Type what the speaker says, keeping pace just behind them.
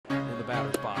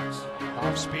batter's box.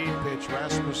 Off-speed pitch.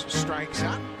 Rasmus strikes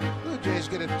out. Blue Jays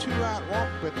get a 2-out walk,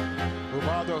 but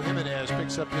Ubaldo Jimenez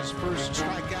picks up his first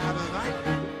strikeout of the night.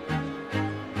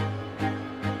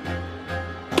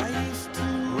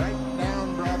 Right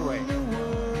down Broadway.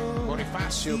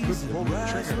 Bonifacio couldn't pull the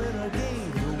trigger.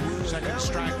 Second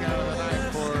strikeout of the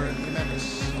night for Jimenez.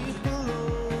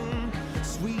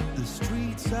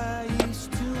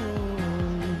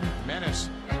 Jimenez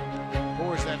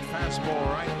pours that fastball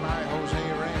right by Jose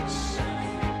Reyes.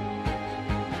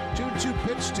 2-2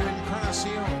 pitch to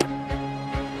Encarnacion.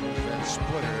 That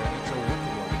splitter, and it's a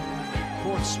wicked one.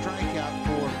 Fourth strikeout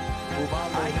for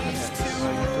Ubaldo Jimenez. He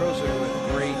throws it with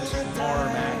great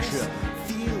arm action.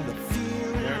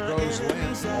 There goes Lynn.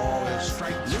 Ball is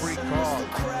strike 3 call.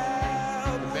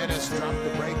 Jimenez dropped the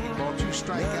breaking ball. 2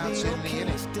 strikeouts in the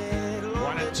inning.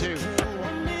 1-2.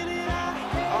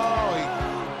 Oh, he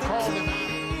called him out.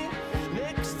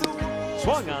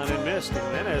 Swung on and missed.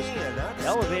 Jimenez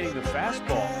elevating the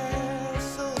fastball.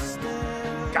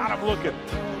 Got him looking.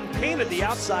 Painted the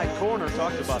outside corner.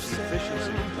 Talked about the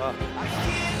efficiency.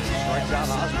 Strikes out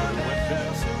Osborne and went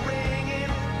fifth.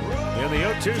 In the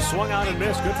 0-2, swung on and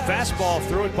missed. Good fastball.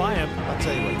 Threw it by him. I'll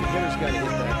tell you what, the hitter's got to hit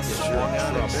that. Swung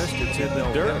on and missed. It's in the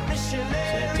dirt.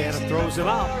 Santana throws him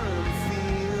out.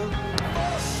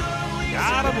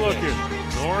 Got him looking.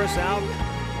 Norris out.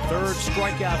 Third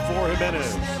strikeout for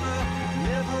Jimenez.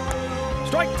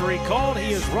 Strike 3 called.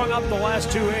 He has rung up the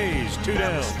last 2 A's. 2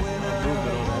 down.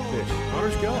 Movement on that pitch.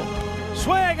 Runners go.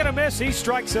 Swing and a miss. He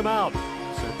strikes him out.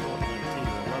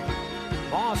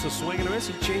 Moss, a swing and a miss.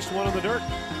 He chased one in the dirt.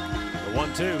 The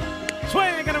 1-2.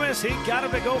 Swing and a miss. He got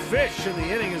him to go fish, and the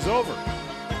inning is over.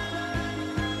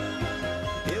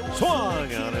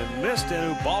 Swung on and missed,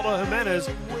 and Ubaldo Jimenez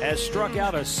has struck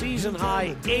out a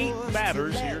season-high 8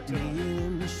 batters here tonight.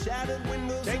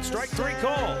 Take strike 3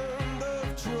 call.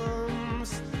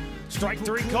 Strike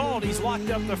 3 called. He's locked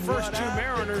up the first 2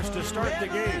 Mariners to start the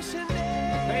game.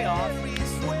 Payoff.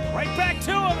 Right back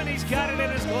to him, and he's got it in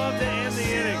his glove to end the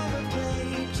inning.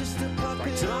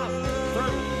 Strikes it out.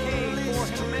 Third K for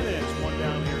Jimenez. 1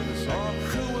 down here in the second.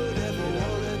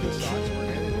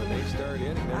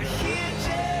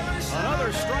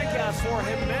 Another strikeout for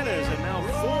Jimenez, and now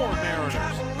 4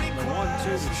 Mariners. The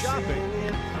 1-2 shopping.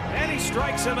 And he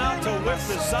strikes him out to whip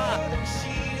the side.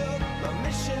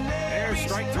 There's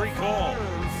strike 3 call.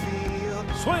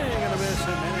 Swing and a miss,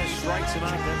 and Jimenez strikes him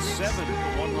out. That's 7. The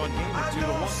 1-run game,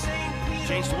 2-1.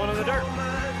 Chased one in the dirt.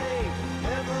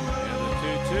 And the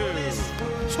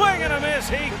 2-2. Swing and a miss.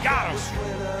 He got him.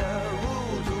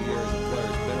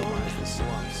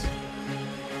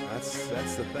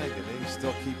 That's the thing, and they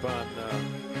still keep on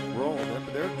rolling.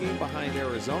 They're a game behind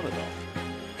Arizona,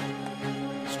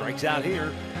 though. Strikes out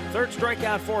here. Third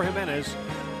strikeout for Jimenez.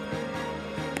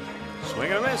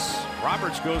 Swing and a miss.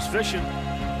 Roberts goes fishing.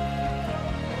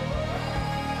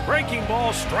 Breaking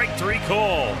ball, strike 3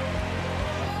 call.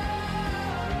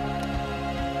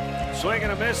 Swing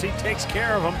and a miss. He takes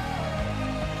care of him.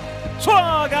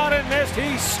 Swung out and missed.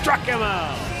 He struck him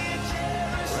out.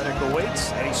 Reddick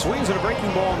awaits, and he swings at a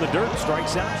breaking ball in the dirt.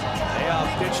 Strikes out. Payoff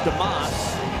pitch to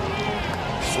Moss.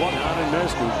 Swung out and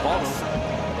missed. Ubaldo.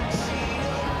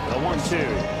 The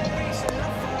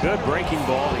 1-2. Good breaking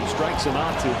ball. He strikes him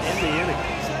out to end the inning.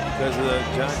 Because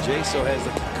John Jaso has a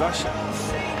concussion.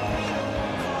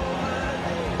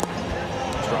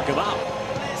 Struck him out.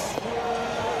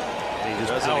 And he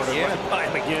just powered it right by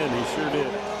him again. He sure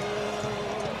did.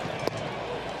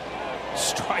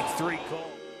 Strike 3 call.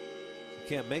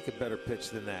 You can't make a better pitch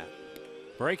than that.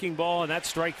 Breaking ball, and that's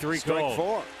strike 3 call. Strike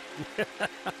 4.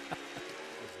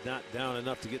 It's not down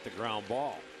enough to get the ground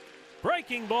ball.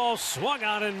 Breaking ball, swung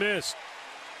on and missed.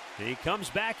 He comes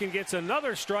back and gets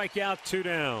another strikeout. 2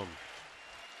 down.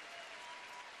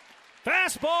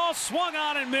 Fastball, swung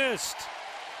on and missed.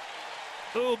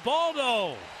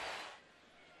 Ubaldo.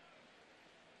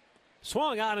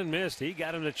 Swung on and missed. He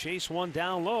got him to chase one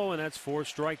down low, and that's 4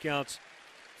 strikeouts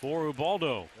for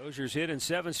Ubaldo. Dozier's hit in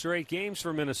 7 straight games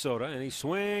for Minnesota, and he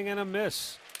swing and a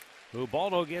miss.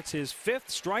 Ubaldo gets his 5th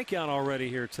strikeout already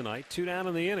here tonight. 2 down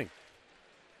in the inning.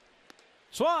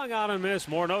 Swung on and missed.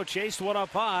 Morneau chased one up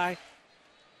high.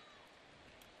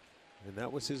 And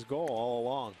that was his goal all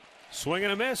along. Swing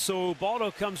and a miss, so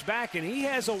Ubaldo comes back, and he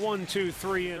has a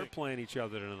 1-2-3 in. They're playing each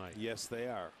other tonight. Yes, they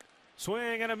are.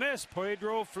 Swing and a miss.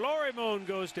 Pedro Florimon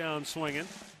goes down swinging.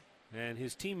 And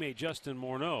his teammate Justin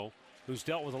Morneau, who's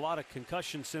dealt with a lot of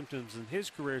concussion symptoms in his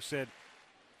career, said,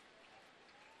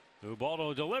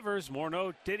 Ubaldo delivers.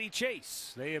 Morneau, did he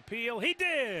chase? They appeal. He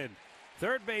did.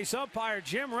 Third base umpire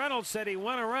Jim Reynolds said he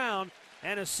went around,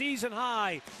 and a season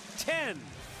high 10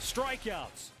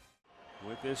 strikeouts.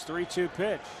 with this 3-2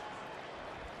 pitch.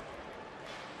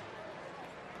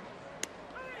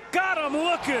 Got him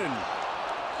looking.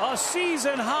 A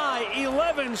season high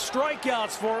 11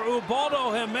 strikeouts for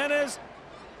Ubaldo Jimenez.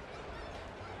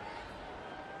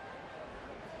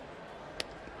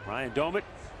 Ryan Domit,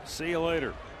 see you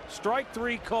later. Strike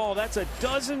 3 call. That's a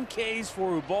dozen Ks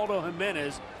for Ubaldo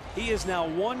Jimenez. He is now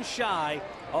one shy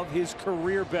of his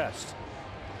career best.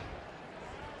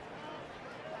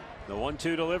 The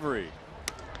 1-2 delivery.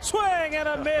 Swing and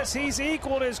a miss. He's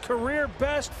equaled his career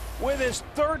best with his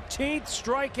 13th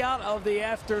strikeout of the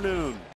afternoon.